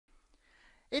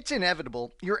It's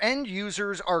inevitable. Your end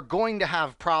users are going to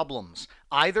have problems.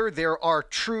 Either there are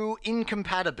true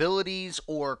incompatibilities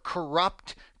or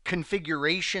corrupt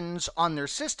configurations on their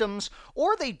systems,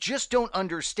 or they just don't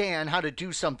understand how to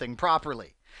do something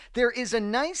properly. There is a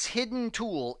nice hidden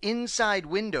tool inside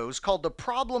Windows called the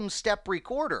Problem Step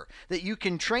Recorder that you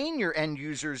can train your end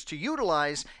users to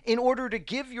utilize in order to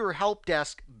give your help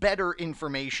desk better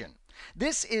information.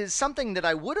 This is something that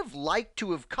I would have liked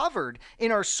to have covered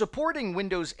in our Supporting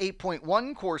Windows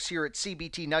 8.1 course here at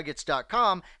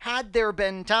cbtnuggets.com had there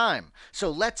been time. So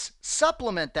let's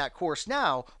supplement that course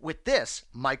now with this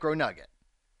micro nugget.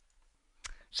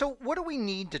 So what do we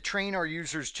need to train our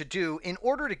users to do in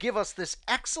order to give us this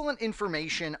excellent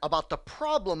information about the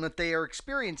problem that they are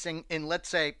experiencing in, let's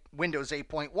say, Windows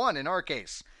 8.1 in our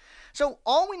case? So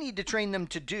all we need to train them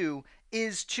to do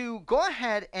is to go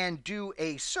ahead and do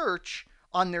a search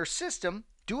on their system,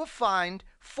 do a find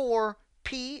for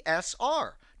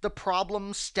PSR, the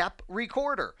Problem Step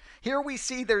Recorder. Here we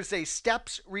see there's a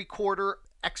steps recorder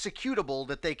executable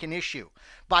that they can issue.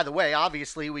 By the way,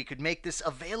 obviously we could make this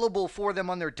available for them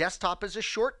on their desktop as a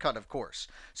shortcut, of course.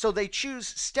 So they choose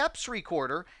Steps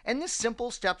Recorder, and this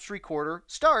simple Steps Recorder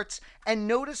starts, and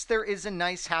notice there is a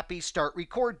nice happy Start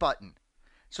Record button.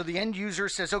 So the end user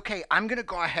says, okay, I'm going to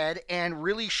go ahead and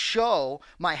really show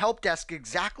my help desk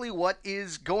exactly what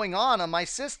is going on my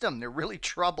system. They're really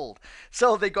troubled.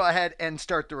 So they go ahead and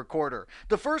start the recorder.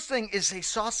 The first thing is they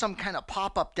saw some kind of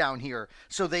pop-up down here.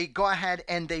 So they go ahead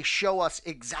and they show us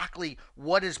exactly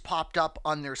what is popped up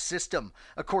on their system.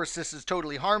 Of course, this is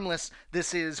totally harmless.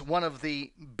 This is one of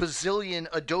the bazillion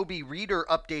Adobe Reader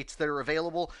updates that are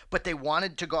available, but they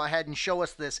wanted to go ahead and show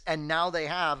us this, and now they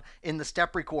have in the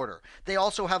step recorder. They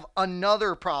also have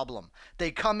another problem.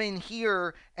 They come in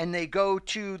here and they go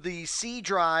to the C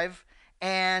drive,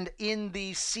 and in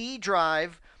the C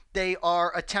drive they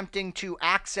are attempting to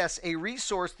access a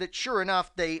resource that sure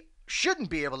enough they shouldn't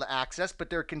be able to access,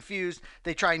 but they're confused.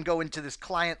 They try and go into this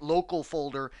client local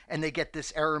folder and they get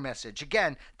this error message.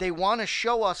 Again, they want to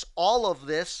show us all of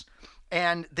this,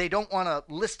 and they don't want to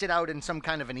list it out in some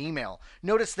kind of an email.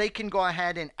 Notice they can go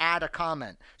ahead and add a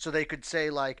comment. So they could say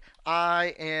like,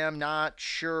 I am not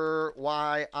sure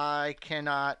why I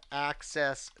cannot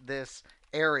access this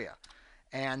area.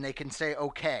 And they can say,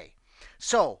 okay.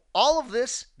 So all of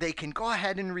this, they can go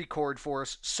ahead and record for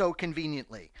us so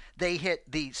conveniently. They hit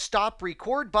the stop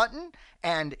record button,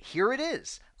 and here it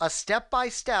is, a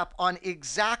step-by-step on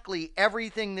exactly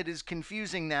everything that is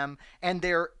confusing them, and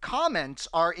their comments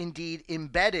are indeed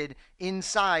embedded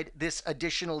inside this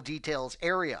additional details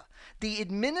area. The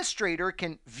administrator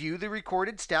can view the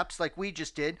recorded steps like we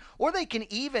just did, or they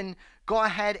can even go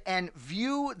ahead and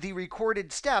view the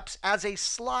recorded steps as a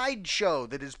slideshow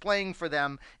that is playing for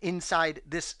them inside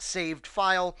this saved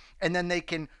file, and then they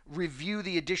can review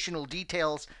the additional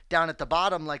details down at the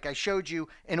bottom like I showed you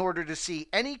in order to see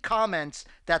any comments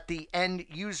that the end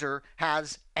user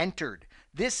has entered.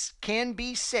 This can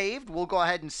be saved. We'll go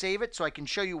ahead and save it so I can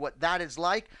show you what that is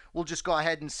like. We'll just go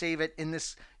ahead and save it in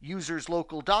this user's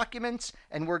local documents,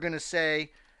 and we're going to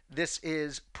say this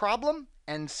is problem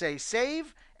and say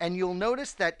save, and you'll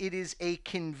notice that it is a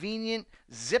convenient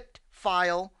zipped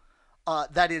file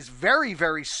that is very,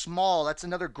 very small. That's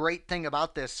another great thing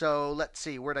about this. So let's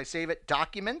see, where'd I save it?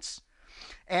 Documents.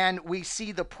 And we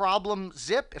see the problem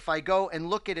zip. If I go and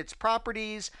look at its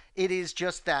properties, it is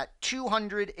just that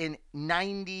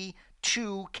 292K.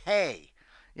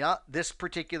 Yeah, this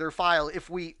particular file. If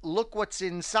we look what's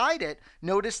inside it,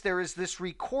 notice there is this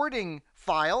recording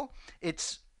file.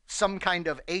 It's some kind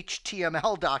of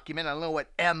HTML document. I don't know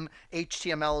what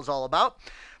HTML is all about,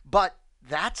 but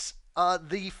that's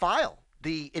the file.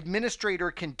 The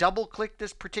administrator can double click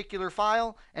this particular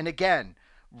file, and again,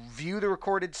 view the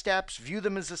recorded steps, view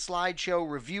them as a slideshow,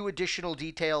 review additional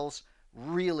details.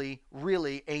 Really,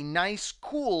 really a nice,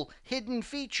 cool hidden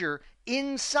feature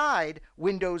inside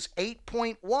Windows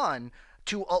 8.1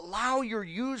 to allow your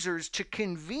users to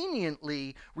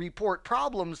conveniently report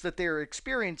problems that they're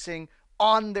experiencing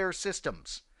on their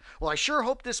systems. Well, I sure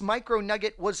hope this micro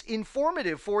nugget was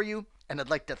informative for you, and I'd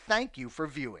like to thank you for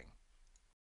viewing.